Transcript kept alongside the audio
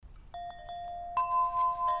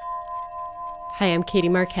Hi, I'm Katie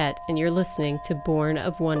Marquette, and you're listening to Born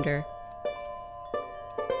of Wonder.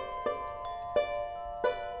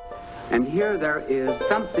 And here there is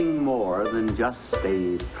something more than just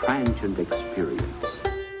a transient experience.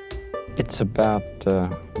 It's about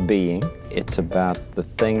being. It's about the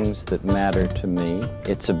things that matter to me.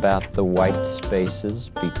 It's about the white spaces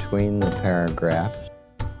between the paragraphs.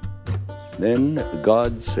 Then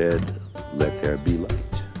God said, "Let there be light."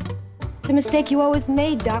 It's a mistake you always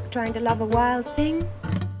made, Doc, trying to love a wild thing.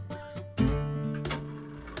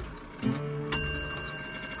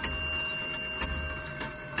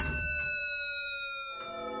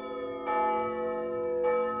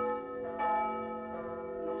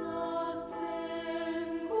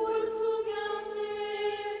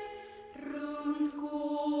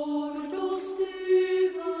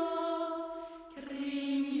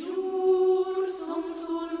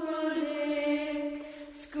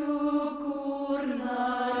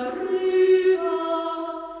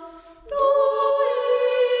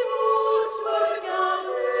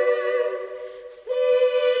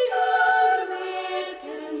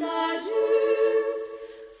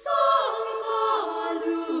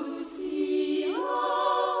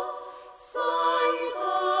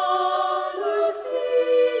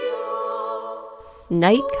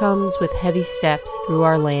 Night comes with heavy steps through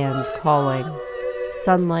our land, calling.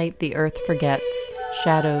 Sunlight the earth forgets,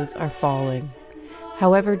 shadows are falling.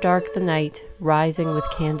 However dark the night, rising with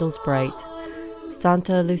candles bright.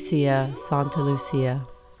 Santa Lucia, Santa Lucia.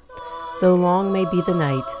 Though long may be the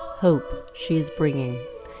night, hope she is bringing.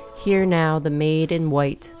 Hear now the maid in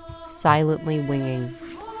white, silently winging.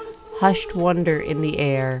 Hushed wonder in the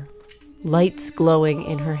air, lights glowing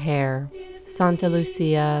in her hair. Santa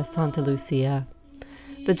Lucia, Santa Lucia.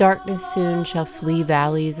 The darkness soon shall flee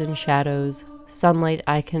valleys and shadows. Sunlight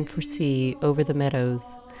I can foresee over the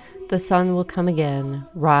meadows. The sun will come again,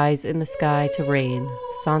 rise in the sky to rain.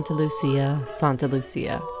 Santa Lucia, Santa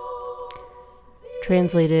Lucia.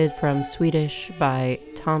 Translated from Swedish by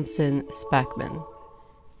Thompson Spackman.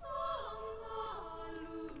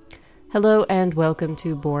 Hello and welcome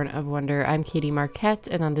to Born of Wonder. I'm Katie Marquette,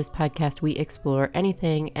 and on this podcast we explore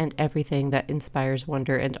anything and everything that inspires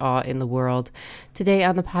wonder and awe in the world. Today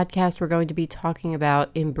on the podcast we're going to be talking about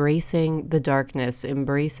embracing the darkness,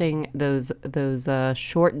 embracing those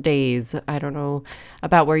short days. I don't know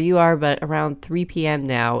about where you are, but around 3 p.m.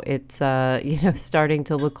 now, it's starting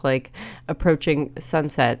to look like approaching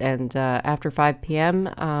sunset, and after 5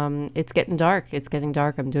 p.m. It's getting dark. It's getting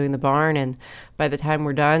dark. I'm doing the barn, and by the time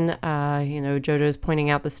we're done, Jojo's pointing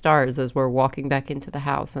out the stars as we're walking back into the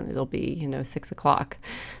house, and it'll be, 6 o'clock.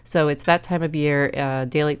 So it's that time of year.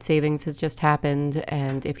 Daylight savings has just happened,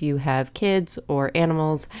 and if you have kids or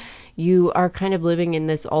animals, you are kind of living in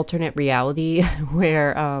this alternate reality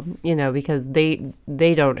where, because they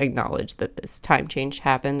don't acknowledge that this time change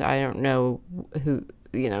happened. I don't know who.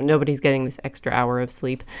 Nobody's getting this extra hour of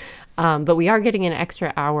sleep. But we are getting an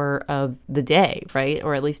extra hour of the day, right?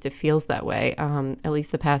 Or at least it feels that way. At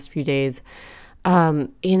least the past few days,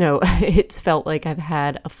 it's felt like I've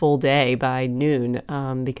had a full day by noon,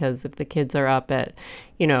 because if the kids are up at,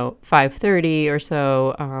 5:30 or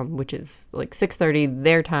so, which is like 6:30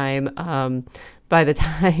 their time, by the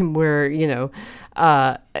time we're,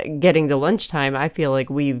 getting to lunchtime, I feel like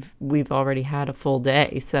we've already had a full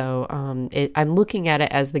day. So I'm looking at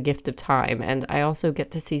it as the gift of time. And I also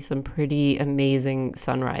get to see some pretty amazing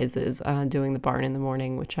sunrises doing the barn in the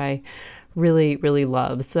morning, which I really, really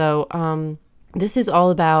love. So this is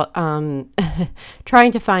all about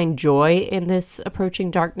trying to find joy in this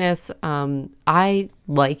approaching darkness. I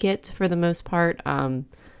like it for the most part.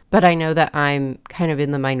 But I know that I'm kind of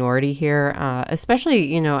in the minority here,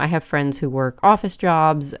 especially, I have friends who work office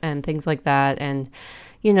jobs and things like that. And,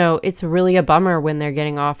 it's really a bummer when they're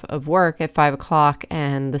getting off of work at 5 o'clock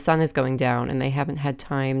and the sun is going down and they haven't had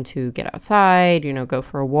time to get outside, go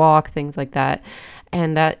for a walk, things like that.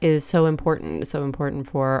 And that is so important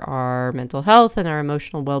for our mental health and our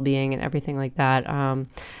emotional well-being and everything like that.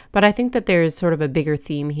 But I think that there's sort of a bigger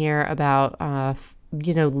theme here about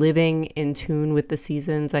living in tune with the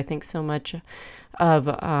seasons. I think so much of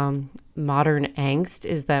modern angst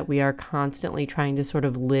is that we are constantly trying to sort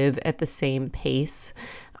of live at the same pace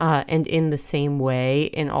and in the same way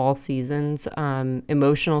in all seasons,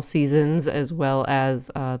 emotional seasons as well as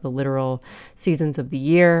the literal seasons of the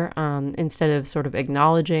year, instead of sort of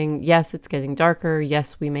acknowledging, yes, it's getting darker.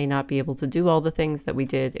 Yes, we may not be able to do all the things that we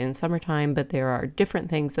did in summertime, but there are different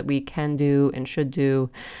things that we can do and should do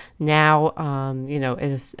now,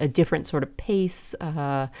 at a different sort of pace.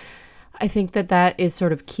 I think that is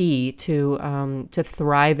sort of key to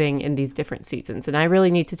thriving in these different seasons. And I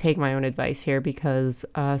really need to take my own advice here, because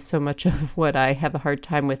so much of what I have a hard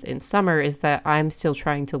time with in summer is that I'm still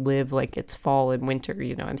trying to live like it's fall and winter.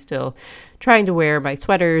 I'm still trying to wear my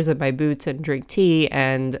sweaters and my boots and drink tea.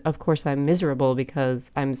 And of course I'm miserable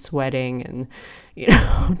because I'm sweating and,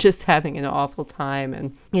 just having an awful time.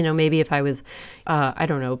 And, maybe if I was, I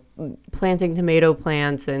don't know, planting tomato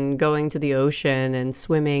plants and going to the ocean and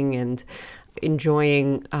swimming and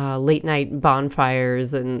enjoying late night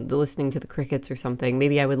bonfires and listening to the crickets or something,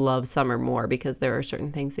 maybe I would love summer more, because there are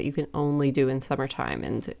certain things that you can only do in summertime,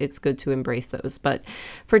 and it's good to embrace those. But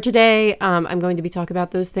for today, I'm going to be talking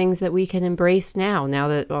about those things that we can embrace now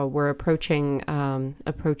that we're approaching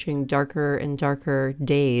darker and darker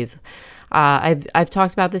days. I've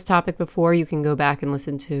talked about this topic before. You can go back and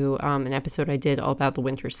listen to an episode I did all about the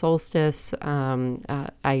winter solstice.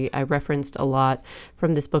 I referenced a lot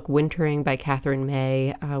from this book, Wintering by Catherine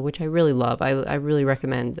May, which I really love. I really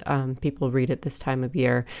recommend people read it this time of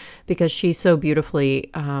year, because she so beautifully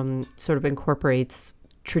sort of incorporates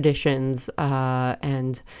traditions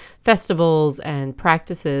and festivals and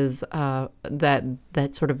practices that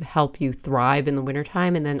sort of help you thrive in the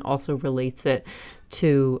wintertime, and then also relates it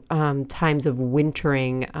to times of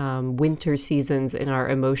wintering, winter seasons in our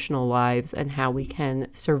emotional lives, and how we can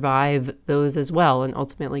survive those as well, and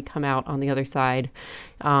ultimately come out on the other side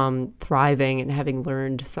thriving and having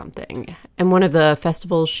learned something. And one of the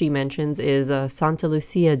festivals she mentions is Santa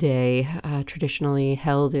Lucia Day, traditionally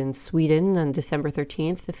held in Sweden on December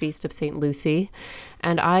 13th, the feast of St. Lucy.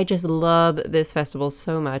 And I just love this festival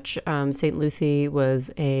so much. St. Lucy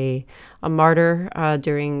was a martyr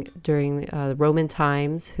during the Roman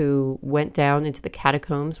times, who went down into the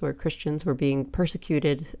catacombs where Christians were being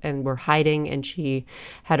persecuted and were hiding. And she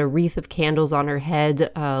had a wreath of candles on her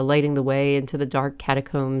head, lighting the way into the dark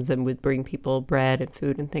catacombs, and would bring people bread and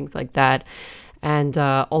food and things like that. And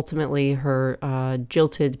ultimately, her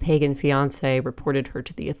jilted pagan fiance reported her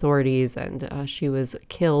to the authorities, and she was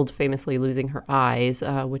killed, famously losing her eyes,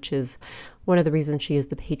 which is one of the reasons she is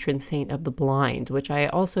the patron saint of the blind, which I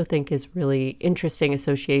also think is really interesting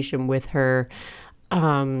association with her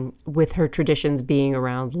traditions being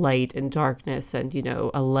around light and darkness, and,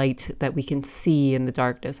 a light that we can see in the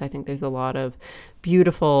darkness. I think there's a lot of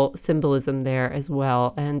beautiful symbolism there as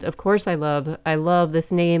well. And of course, I love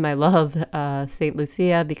this name. I love St.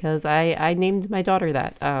 Lucia, because I named my daughter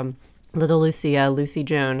that, little Lucia, Lucy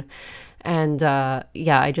Joan. And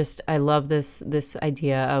I love this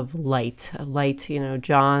idea of light,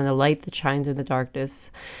 John, a light that shines in the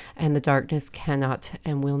darkness, and the darkness cannot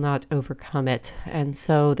and will not overcome it. And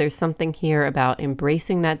so there's something here about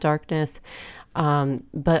embracing that darkness,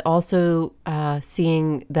 but also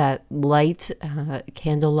seeing that light,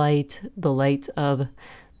 candlelight, the light of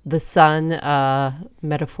the sun,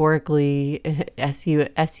 metaphorically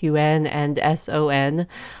S-U-N and S-O-N,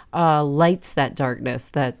 lights that darkness,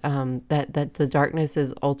 that the darkness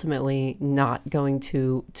is ultimately not going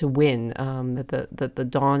to win, that the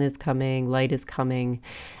dawn is coming, light is coming,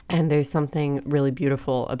 and there's something really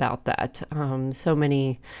beautiful about that. So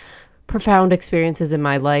many profound experiences in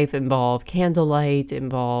my life involve candlelight,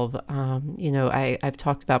 I've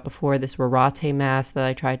talked about before this Rorate Mass that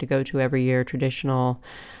I try to go to every year, traditional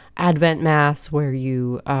Advent Mass, where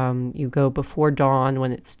you go before dawn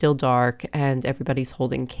when it's still dark and everybody's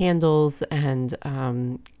holding candles, and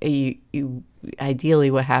you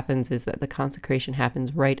ideally what happens is that the consecration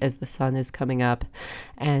happens right as the sun is coming up,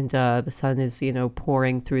 and the sun is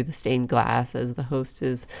pouring through the stained glass as the host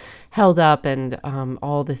is held up, and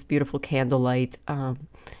all this beautiful candlelight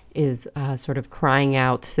is sort of crying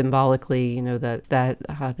out symbolically,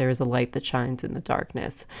 that there is a light that shines in the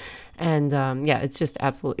darkness. And it's just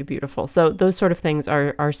absolutely beautiful. So those sort of things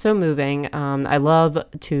are so moving. I love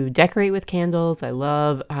to decorate with candles.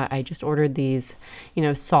 I just ordered these,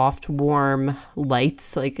 soft, warm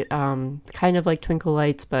lights, like kind of like twinkle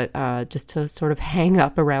lights, but just to sort of hang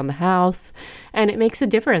up around the house. And it makes a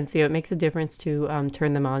difference. It makes a difference to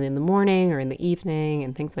turn them on in the morning or in the evening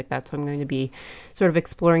and things like that. So I'm going to be sort of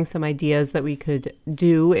exploring some ideas that we could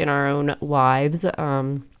do in our own lives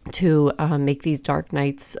to make these dark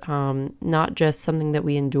nights not just something that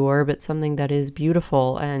we endure, but something that is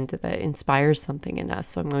beautiful and that inspires something in us.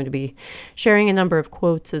 So I'm going to be sharing a number of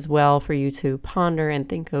quotes as well for you to ponder and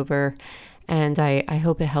think over. And I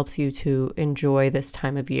hope it helps you to enjoy this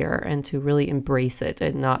time of year and to really embrace it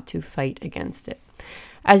and not to fight against it.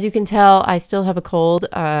 As you can tell, I still have a cold.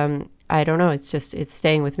 I don't know. It's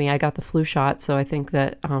staying with me. I got the flu shot, so I think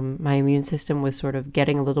that my immune system was sort of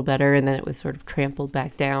getting a little better, and then it was sort of trampled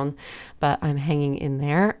back down. But I'm hanging in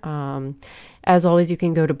there. As always, you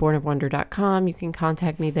can go to bornofwonder.com. You can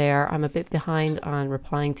contact me there. I'm a bit behind on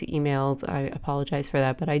replying to emails. I apologize for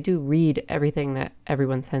that, but I do read everything that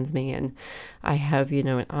everyone sends me, and I have,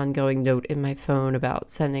 an ongoing note in my phone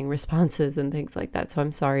about sending responses and things like that. So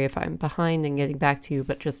I'm sorry if I'm behind in getting back to you,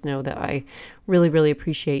 but just know that I really, really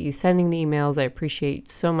appreciate you sending the emails. I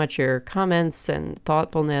appreciate so much your comments and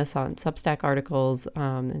thoughtfulness on Substack articles.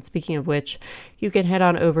 And speaking of which, you can head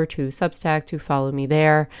on over to Substack to follow me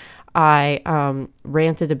there. I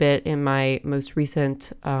ranted a bit in my most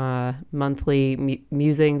recent monthly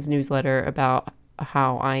Musings newsletter about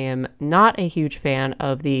how I am not a huge fan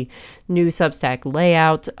of the new Substack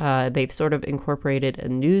layout. They've sort of incorporated a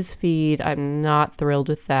news feed. I'm not thrilled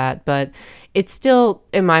with that, but it's still,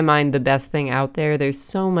 in my mind, the best thing out there. There's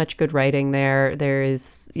so much good writing there. There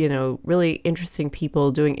is, really interesting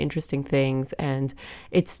people doing interesting things, and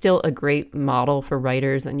it's still a great model for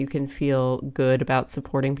writers, and you can feel good about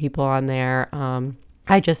supporting people on there.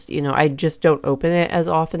 I just don't open it as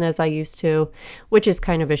often as I used to, which is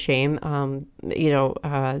kind of a shame.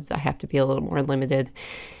 I have to be a little more limited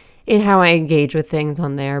in how I engage with things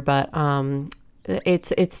on there, but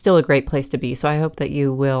it's still a great place to be. So I hope that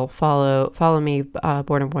you will follow me,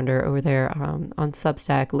 Born of Wonder, over there on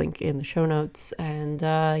Substack, link in the show notes. And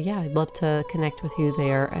I'd love to connect with you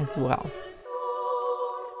there as well.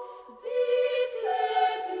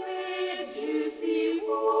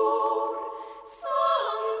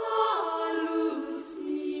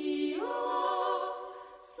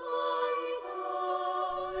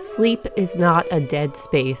 Sleep is not a dead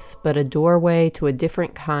space, but a doorway to a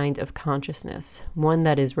different kind of consciousness, one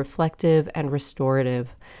that is reflective and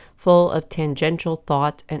restorative, full of tangential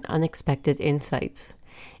thought and unexpected insights.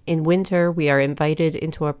 In winter, we are invited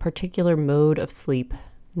into a particular mode of sleep,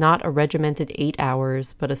 not a regimented 8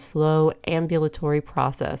 hours, but a slow, ambulatory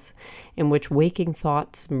process in which waking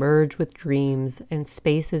thoughts merge with dreams and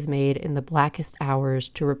space is made in the blackest hours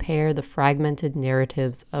to repair the fragmented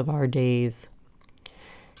narratives of our days.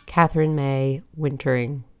 Catherine May,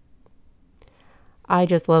 Wintering. I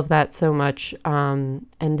just love that so much. And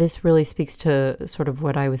this really speaks to sort of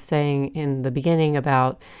what I was saying in the beginning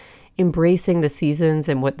about embracing the seasons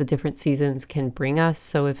and what the different seasons can bring us.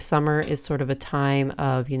 So if summer is sort of a time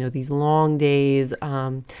of, these long days,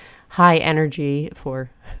 high energy for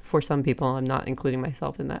some people, I'm not including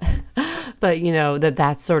myself in that, but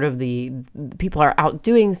that's sort of the people are out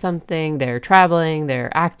doing something, they're traveling,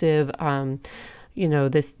 they're active.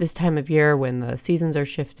 This time of year when the seasons are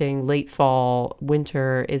shifting, late fall,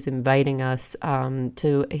 winter is inviting us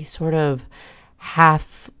to a sort of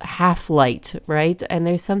half light, right? And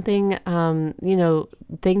there's something,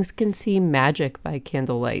 things can seem magic by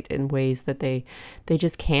candlelight in ways that they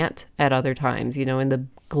just can't at other times. In the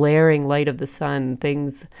glaring light of the sun,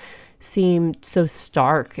 things seem so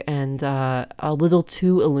stark and a little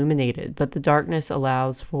too illuminated, but the darkness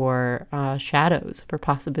allows for shadows, for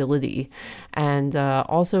possibility, and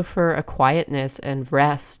also for a quietness and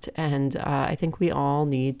rest. And I think we all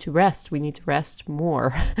need to rest. We need to rest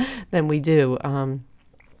more than we do.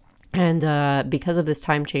 And because of this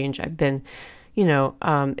time change, I've been,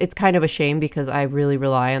 it's kind of a shame because I really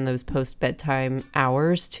rely on those post-bedtime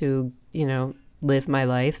hours to, live my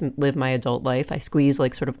life and live my adult life. I squeeze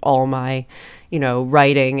like sort of all my,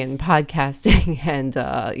 writing and podcasting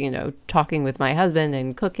and, talking with my husband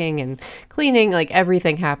and cooking and cleaning, like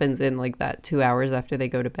everything happens in like that 2 hours after they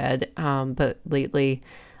go to bed. But lately,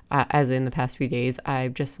 as in the past few days,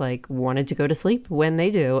 I've just like wanted to go to sleep when they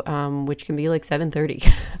do, which can be like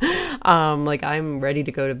 7:30. Like I'm ready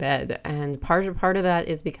to go to bed. And part of that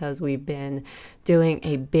is because we've been doing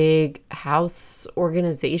a big house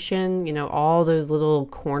organization, all those little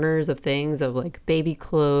corners of things of like baby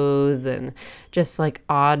clothes and just like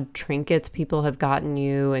odd trinkets people have gotten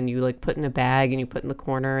you and you like put in a bag and you put in the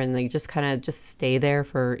corner and they just kind of just stay there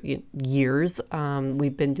for years.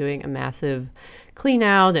 We've been doing a massive clean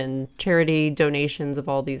out and charity donations of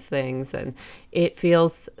all these things, and it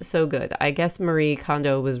feels so good. I guess Marie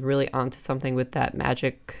Kondo was really onto something with that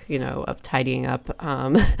magic, of tidying up,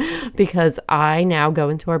 because I now go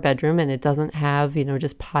into our bedroom and it doesn't have,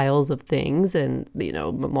 just piles of things and,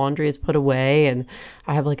 laundry is put away, and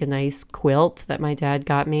I have like a nice quilt that my dad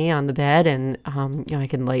got me on the bed, and, I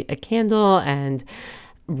can light a candle and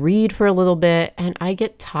read for a little bit, and I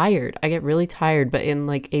get tired. I get really tired, but in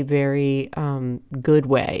like a very good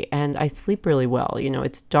way, and I sleep really well.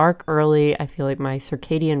 It's dark early. I feel like my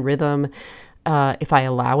circadian rhythm if I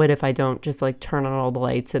allow it, if I don't just like turn on all the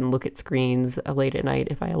lights and look at screens late at night,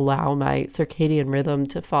 if I allow my circadian rhythm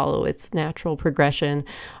to follow its natural progression,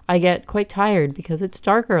 I get quite tired because it's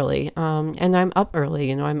dark early. And I'm up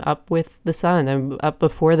early, I'm up with the sun. I'm up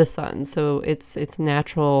before the sun. So it's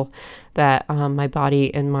natural that my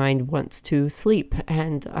body and mind wants to sleep.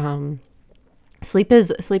 And sleep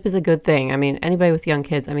is a good thing. I mean, anybody with young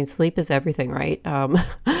kids, I mean, sleep is everything, right?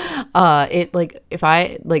 It like, if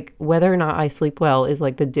I like, whether or not I sleep well is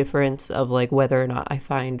like the difference of like whether or not I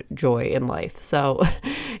find joy in life. So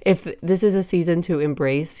if this is a season to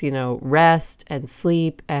embrace, rest and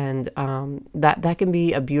sleep, and that can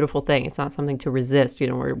be a beautiful thing. It's not something to resist.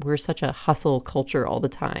 We're such a hustle culture all the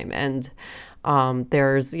time, and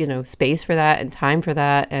there's space for that and time for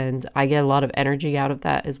that, and I get a lot of energy out of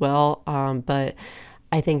that as well, but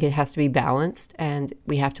I think it has to be balanced, and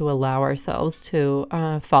we have to allow ourselves to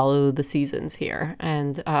follow the seasons here.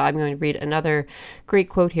 And I'm going to read another great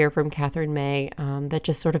quote here from Catherine May that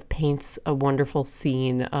just sort of paints a wonderful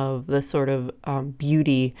scene of the sort of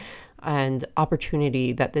beauty and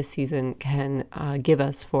opportunity that this season can give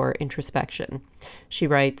us for introspection. She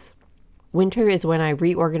writes, "Winter is when I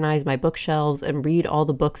reorganize my bookshelves and read all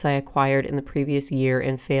the books I acquired in the previous year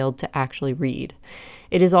and failed to actually read.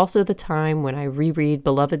 It is also the time when I reread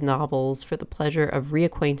beloved novels for the pleasure of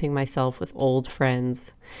reacquainting myself with old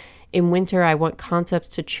friends. In winter, I want concepts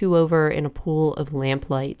to chew over in a pool of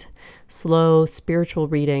lamplight, slow, spiritual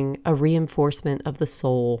reading, a reinforcement of the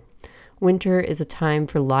soul. Winter is a time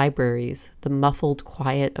for libraries, the muffled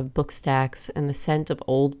quiet of bookstacks and the scent of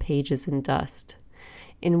old pages and dust.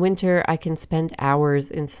 In winter, I can spend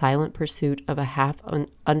hours in silent pursuit of a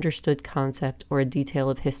half-understood concept or a detail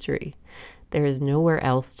of history. There is nowhere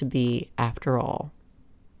else to be after all."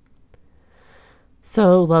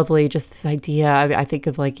 So lovely, just this idea. I think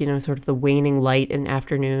of like, sort of the waning light in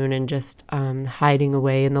afternoon and just hiding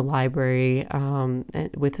away in the library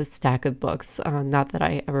with a stack of books. Not that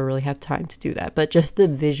I ever really have time to do that, but just the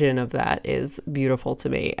vision of that is beautiful to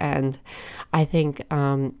me. And I think,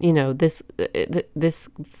 this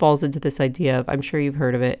falls into this idea of, I'm sure you've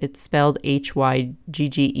heard of it. It's spelled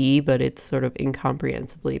Hygge, but it's sort of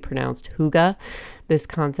incomprehensibly pronounced hygge. This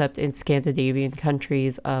concept in Scandinavian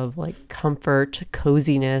countries of like comfort,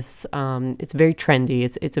 coziness. It's very trendy.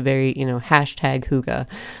 It's a very, hashtag hygge.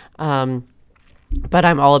 But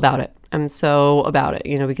I'm all about it. I'm so about it,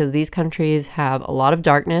 because these countries have a lot of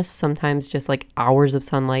darkness, sometimes just like hours of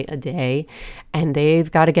sunlight a day, and they've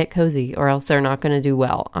got to get cozy or else they're not going to do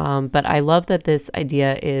well. But I love that this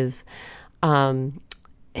idea is,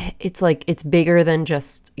 it's like, it's bigger than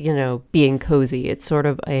just, being cozy. It's sort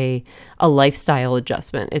of a lifestyle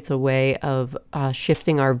adjustment. It's a way of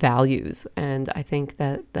shifting our values. And I think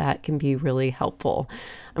that can be really helpful.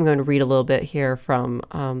 I'm going to read a little bit here from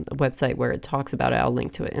a website where it talks about it. I'll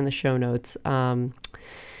link to it in the show notes. Hygge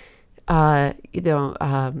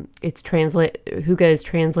is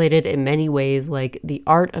translated in many ways like the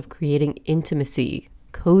art of creating intimacy,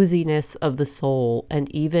 coziness of the soul, and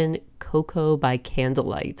even cocoa by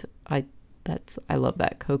candlelight. I love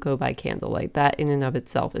that, cocoa by candlelight. That in and of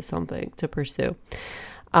itself is something to pursue.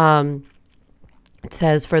 It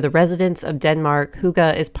says, for the residents of Denmark,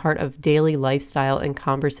 hygge is part of daily lifestyle and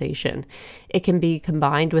conversation. It can be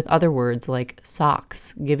combined with other words like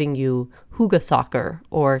socks, giving you hyggesokker,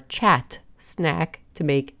 or chat, snack, to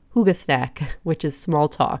make hygge snack, which is small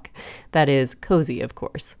talk. That is cozy, of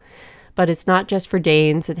course. But it's not just for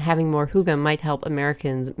Danes, and having more hygge might help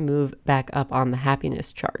Americans move back up on the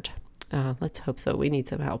happiness chart. Let's hope so. We need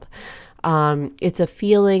some help. It's a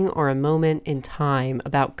feeling or a moment in time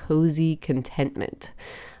about cozy contentment.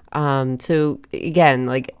 So again,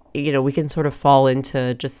 like, we can sort of fall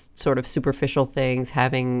into just sort of superficial things,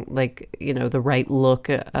 having like, the right look,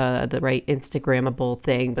 the right Instagrammable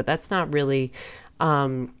thing, but that's not really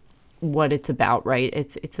what it's about, right?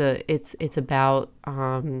 It's about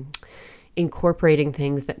incorporating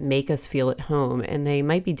things that make us feel at home, and they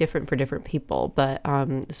might be different for different people, but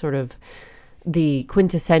sort of the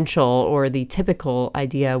quintessential or the typical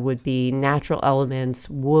idea would be natural elements,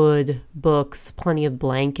 wood, books, plenty of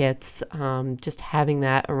blankets, just having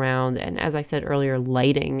that around. And as I said earlier,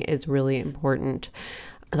 lighting is really important.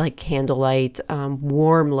 Like candlelight,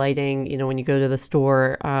 warm lighting. When you go to the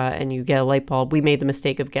store and you get a light bulb, we made the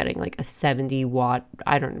mistake of getting like a 70 watt,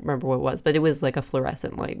 I don't remember what it was, but it was like a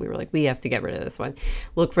fluorescent light. We were like, we have to get rid of this one.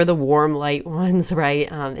 Look for the warm light ones, right?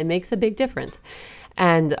 It makes a big difference.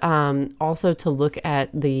 And also to look at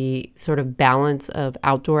the sort of balance of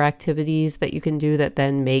outdoor activities that you can do that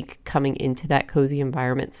then make coming into that cozy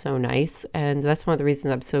environment so nice. And that's one of the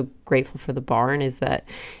reasons I'm so grateful for the barn, is that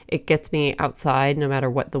it gets me outside no matter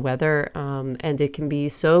what the weather, and it can be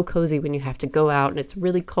so cozy when you have to go out and it's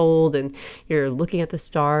really cold and you're looking at the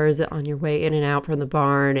stars on your way in and out from the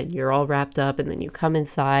barn and you're all wrapped up, and then you come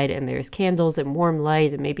inside and there's candles and warm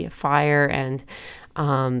light and maybe a fire and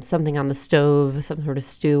something on the stove, some sort of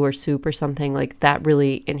stew or soup or something. Like that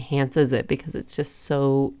really enhances it because it's just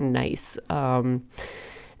so nice.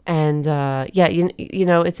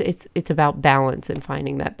 It's about balance and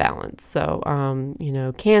finding that balance. So,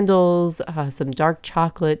 candles, some dark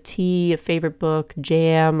chocolate, tea, a favorite book,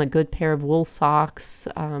 jam, a good pair of wool socks,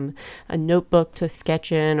 a notebook to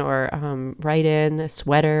sketch in or write in, a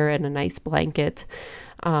sweater, and a nice blanket.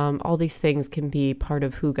 All these things can be part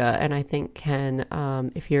of hygge, and I think can,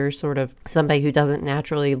 if you're sort of somebody who doesn't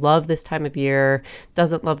naturally love this time of year,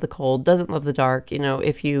 doesn't love the cold, doesn't love the dark,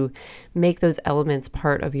 if you make those elements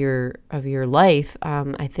part of your life,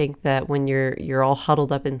 I think that when you're all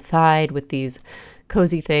huddled up inside with these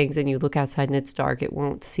cozy things and you look outside and it's dark, it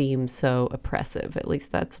won't seem so oppressive. At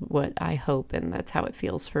least that's what I hope, and that's how it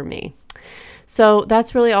feels for me. So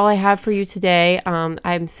that's really all I have for you today.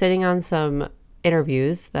 I'm sitting on some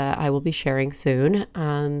interviews that I will be sharing soon.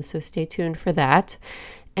 So stay tuned for that.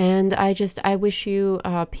 And I wish you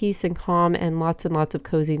peace and calm and lots of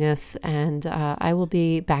coziness. And I will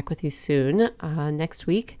be back with you soon next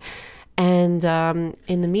week. And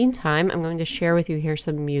in the meantime, I'm going to share with you here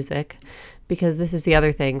some music, because this is the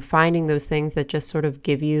other thing, finding those things that just sort of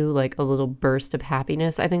give you like a little burst of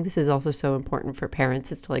happiness. I think this is also so important for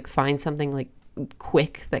parents, is to like find something like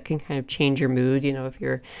quick that can kind of change your mood, if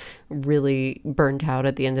you're really burnt out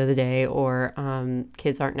at the end of the day, or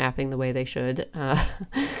kids aren't napping the way they should.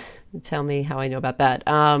 Tell me how I know about that.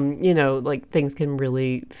 Like things can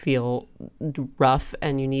really feel rough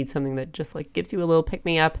and you need something that just like gives you a little pick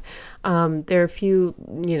me up. There are a few,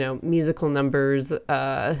 musical numbers,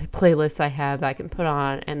 playlists I have that I can put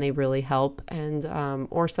on, and they really help. And,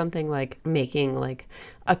 or something like making like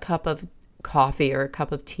a cup of coffee or a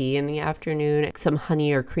cup of tea in the afternoon, some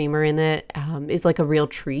honey or creamer in it, is like a real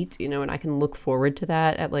treat, and I can look forward to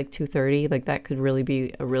that at like 2:30. Like that could really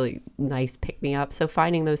be a really nice pick me up. So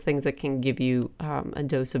finding those things that can give you a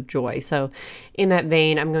dose of joy. So in that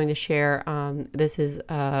vein, I'm going to share, this is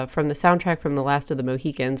from the soundtrack from The Last of the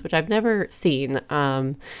Mohicans, which I've never seen.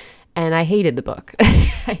 And I hated the book.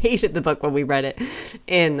 I hated the book when we read it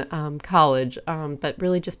in college, but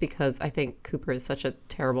really just because I think Cooper is such a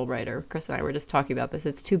terrible writer. Chris and I were just talking about this.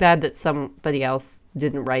 It's too bad that somebody else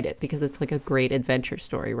didn't write it, because it's like a great adventure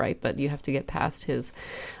story, right? But you have to get past his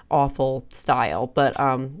awful style. But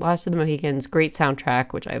Last of the Mohicans, great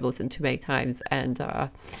soundtrack, which I've listened to many times. And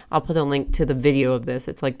I'll put a link to the video of this.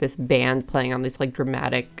 It's like this band playing on this like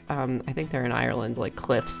dramatic, I think they're in Ireland, like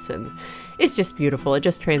cliffs, and it's just beautiful. It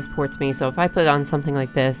just transports me. So if I put on something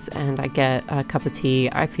like this and I get a cup of tea,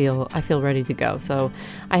 I feel ready to go. So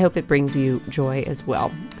I hope it brings you joy as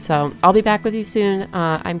well. So I'll be back with you soon.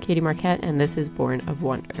 I'm Katie Marquette, and this is Born of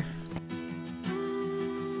Wonder.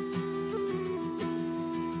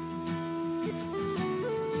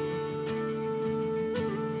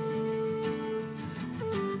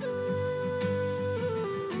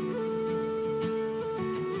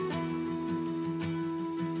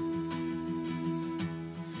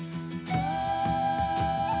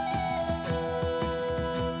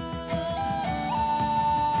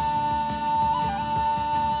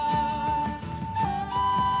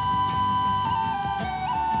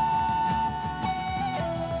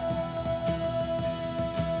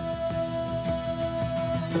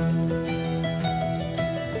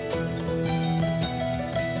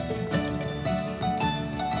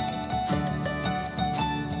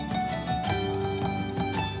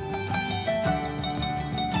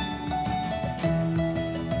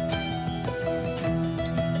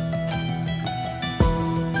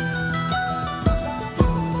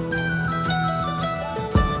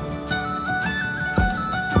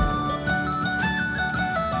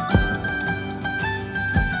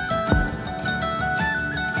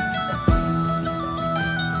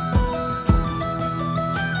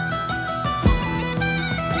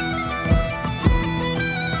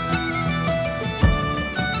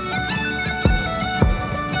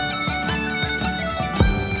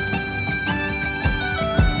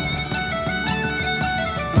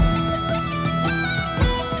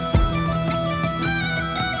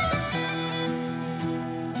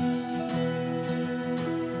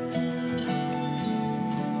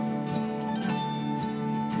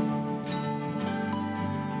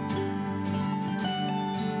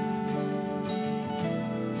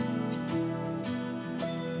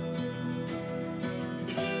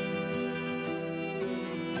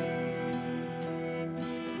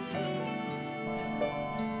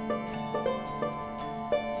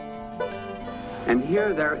 And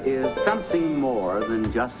here there is something more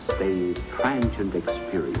than just a transient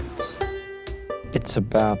experience. It's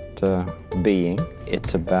about being.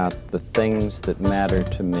 It's about the things that matter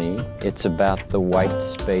to me. It's about the white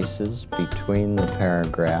spaces between the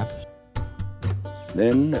paragraphs.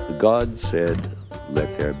 Then God said,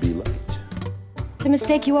 let there be light. It's a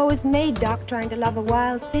mistake you always made, Doc, trying to love a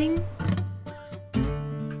wild thing.